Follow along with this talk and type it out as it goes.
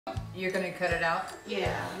You're gonna cut it out?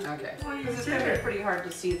 Yeah. Okay. Because it's gonna be pretty hard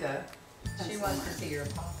to see the. She wants to see your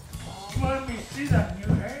papa. She wanted me to see that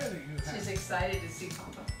new hair that you have. She's excited to see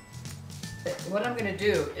papa. What I'm gonna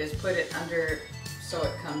do is put it under so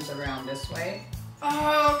it comes around this way.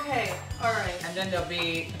 Oh, okay. All right. And then there'll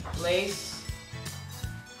be lace.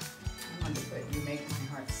 I want to put "You Make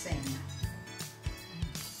My Heart Sing."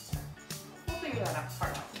 We'll figure that out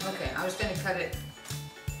part out. Okay, I was gonna cut it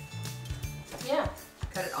Yeah.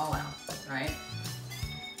 all out, right?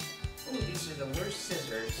 Ooh, these are the worst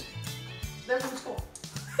scissors. They're from school.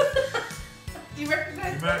 Do you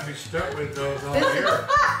recognize You them? might be stuck with those on This is- here.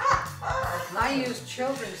 I used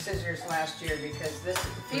children's scissors last year because this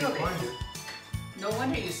field it. No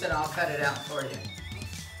wonder you said I'll cut it out for you.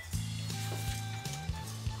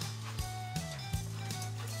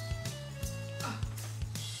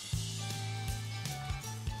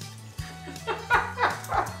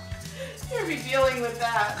 You'll be dealing with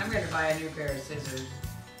that. I'm going to buy a new pair of scissors.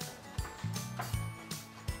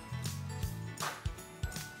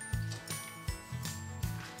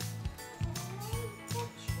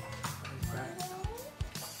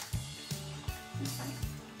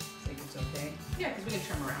 Think it's okay? Yeah, because we can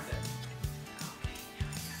trim around it.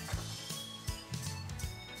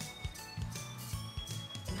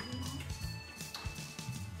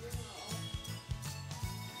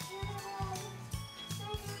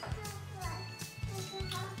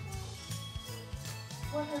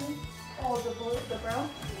 What, honey? Oh, the blue, the brown?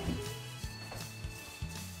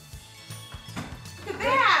 Look at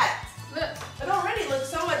that! Look, it already looks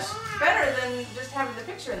so much better than just having the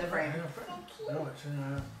picture in the frame. No, it's in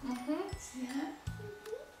there. Mm-hmm. See that?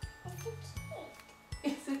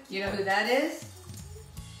 You know who that is?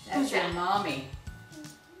 That's Who's your that? mommy.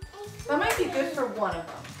 That might be good for one of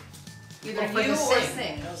them. Either Oh, for you the or sing.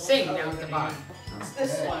 Sing. Sing down at the bottom. It's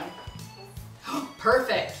this one.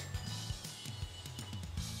 Perfect.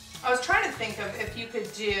 I was trying to think of if you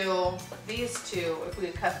could do these two, if we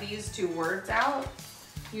could cut these two words out.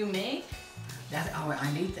 You make? Oh,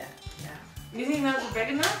 I need that. Yeah. You think those are big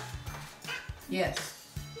enough? Yes.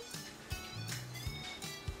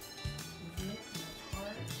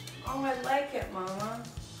 Oh, I like it, Mama.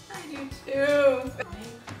 I do too. Make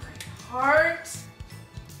my heart.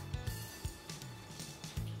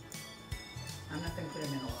 I'm not going to put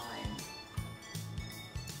them in a line.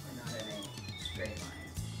 Or not in a straight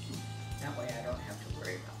line. That way I don't have to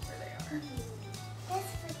worry about where they are.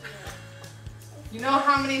 You know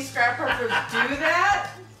how many scrapbookers do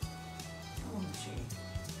that? Oh, gee.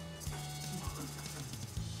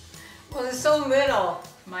 Well, it's so little.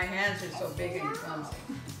 My hands are so big and clumsy.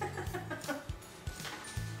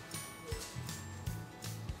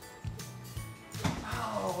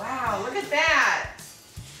 Oh, wow, look at that.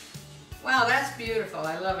 Wow, that's beautiful.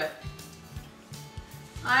 I love it.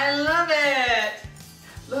 I love it.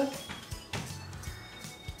 Look.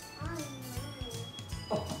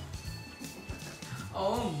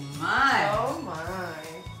 Oh my. Oh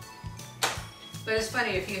my. But it's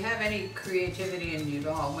funny, if you have any creativity in you at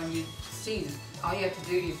all, when you see, all you have to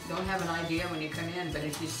do, you don't have an idea when you come in, but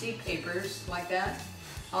if you see papers like that,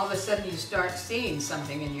 all of a sudden you start seeing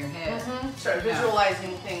something in your head. Start Yeah.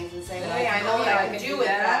 visualizing things and saying, And hey, I know what I can do with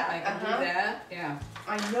that. I can do that. Yeah.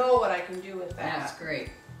 I know what I can do with that. That's great.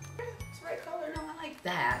 It's the right color. No, I like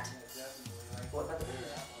that. What about the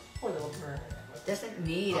poor little bird? Doesn't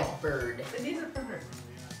need a bird. It needs a bird.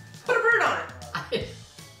 Put a bird on it.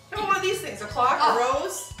 How about one of these things? A clock, a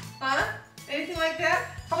rose? Huh? Anything like that?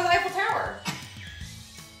 How about the Eiffel Tower?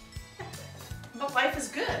 But life is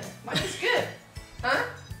good. Life is good. Huh?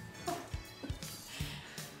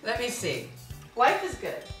 Let me see. Life is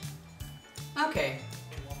good. Okay.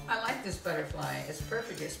 I like this butterfly. It's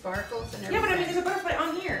perfect. It sparkles and everything. Yeah, but I mean, there's a butterfly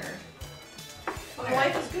on here. On the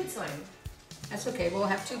life is good sign. That's okay. We'll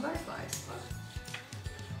have two butterflies.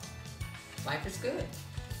 Life is good.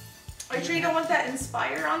 Are you sure you don't want that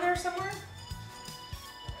inspire on there somewhere?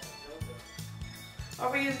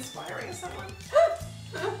 Are we inspiring someone?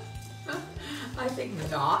 I think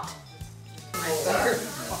not. My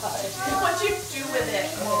butterfly. What'd you do with it,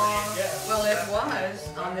 Mom? Well, it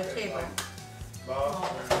was on the table.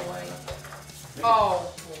 Oh boy.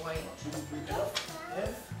 Oh boy.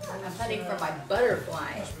 I'm hunting for my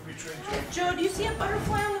butterfly. Joe, do you see a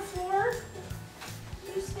butterfly on the floor?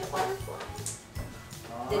 Do you see a butterfly?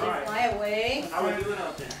 Did it fly away? How are we doing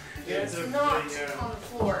out there? It's not on the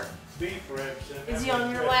floor. Beef ribs. Is he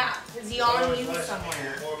on your lap? Is he on you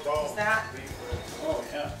somewhere? Is that? Oh,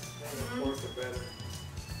 yeah. Pork are better.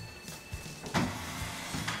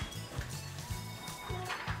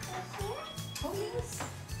 Oh yes.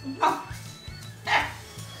 Oh.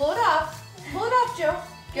 Pull it up. Pull it up, Joe.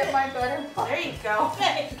 Get my butter. There you go.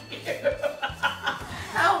 Thank you.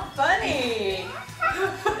 How funny.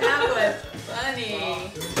 That was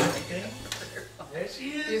funny. There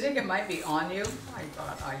she Do you is. think it might be on you? I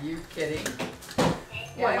thought, are you kidding?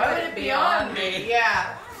 Yeah, why would it be on me?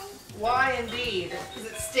 Yeah. Why indeed? Is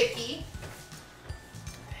it sticky?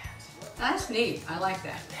 That's neat. I like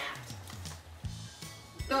that.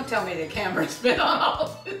 Don't tell me the camera's been on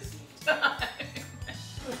all this time.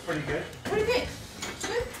 That's pretty good. What do you think?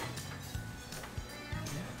 Good?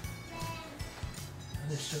 And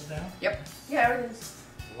they sit down. Yep. Yeah, everything's.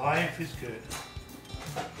 Life is good.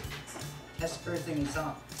 That's the first thing you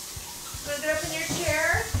saw. Put it up in your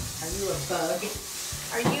chair. Are you a bug?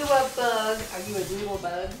 Are you a bug? Are you a doodle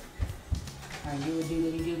bug? Are you a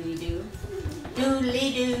doodly doodly doo? Doodly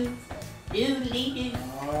doo. Doodly doo.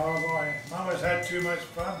 Oh boy, Mama's had too much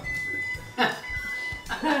fun.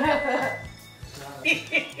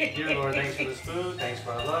 Dear Lord, thanks for this food, thanks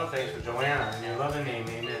for our love, thanks for Joanna, in your loving name,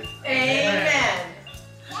 amen. Amen.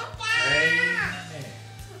 Amen.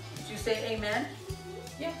 Did you say amen?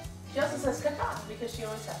 Yeah. She also says caca because she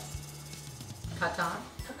always says Katan?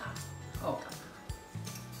 caca. Oh, katan.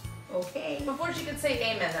 Okay. Before she could say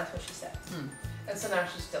amen, that's what she said. Hmm. And so now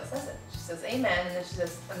she still says it. She says amen, and then she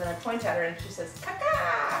says, and then I point at her and she says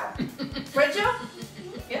caca. Right, Joe?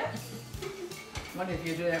 Yeah. What if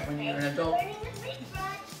you do that when you're an adult? Please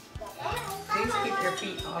keep your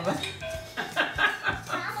feet off.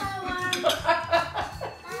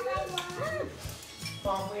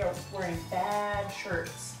 Mom, we are wearing bad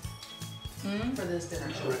shirts Hmm? for this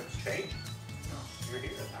dinner. Sure, it's changed. You're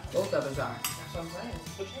here now. Both of us are. That's what I'm saying.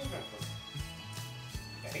 What change that for?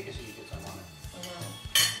 I hate to see you get some on it. I know.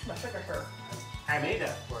 My sugar shirt. I made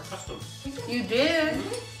that for a custom. You did?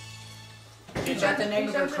 Is that the name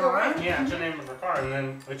of your car? Yeah, it's the name of her car, and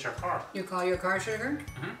then it's her car. You call your car sugar?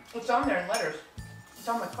 It's on there in letters. It's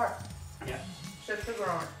on my car. Yeah. It says sugar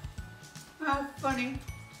on it. How funny.